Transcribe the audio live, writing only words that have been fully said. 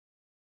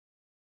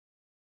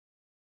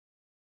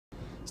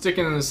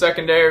Sticking in the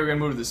secondary, we're going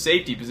to move to the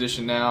safety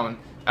position now. And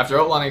after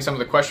outlining some of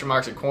the question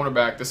marks at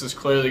cornerback, this is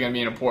clearly going to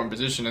be an important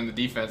position in the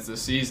defense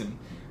this season.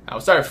 We'll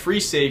start at free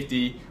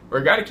safety,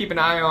 where a guy to keep an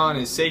eye on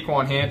is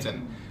Saquon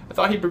Hampton. I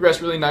thought he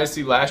progressed really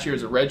nicely last year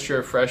as a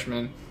redshirt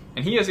freshman,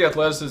 and he has the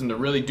athleticism to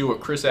really do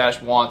what Chris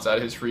Ash wants out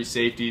of his free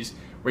safeties,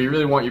 where you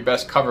really want your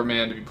best cover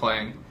man to be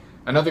playing.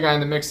 Another guy in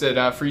the mix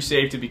at free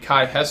safety would be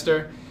Kai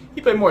Hester. He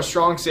played more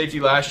strong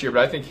safety last year,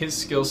 but I think his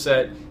skill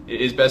set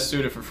is best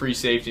suited for free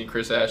safety in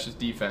Chris Ash's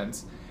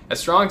defense. At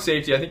strong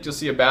safety, I think you'll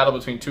see a battle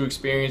between two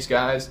experienced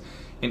guys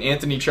in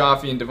Anthony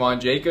Chaffee and Devon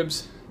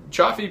Jacobs.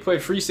 Chaffee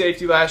played free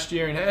safety last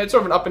year and had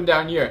sort of an up and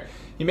down year.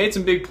 He made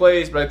some big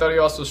plays, but I thought he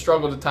also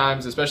struggled at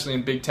times, especially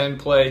in Big Ten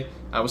play.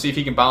 We'll see if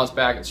he can bounce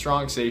back at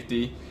strong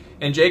safety.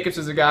 And Jacobs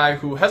is a guy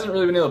who hasn't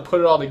really been able to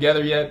put it all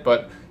together yet,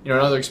 but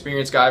another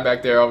experienced guy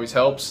back there always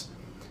helps.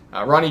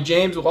 Ronnie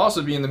James will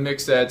also be in the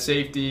mix at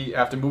safety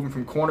after moving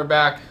from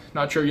cornerback.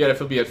 Not sure yet if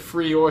he'll be at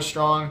free or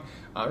strong.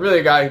 Really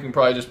a guy who can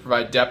probably just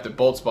provide depth at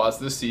both spots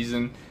this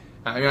season.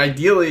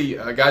 Ideally,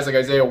 guys like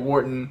Isaiah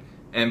Wharton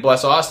and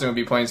Bless Austin would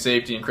be playing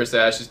safety in Chris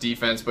Ash's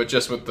defense, but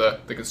just with the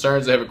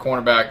concerns they have at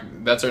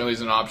cornerback, that certainly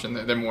is an option.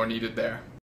 They're more needed there.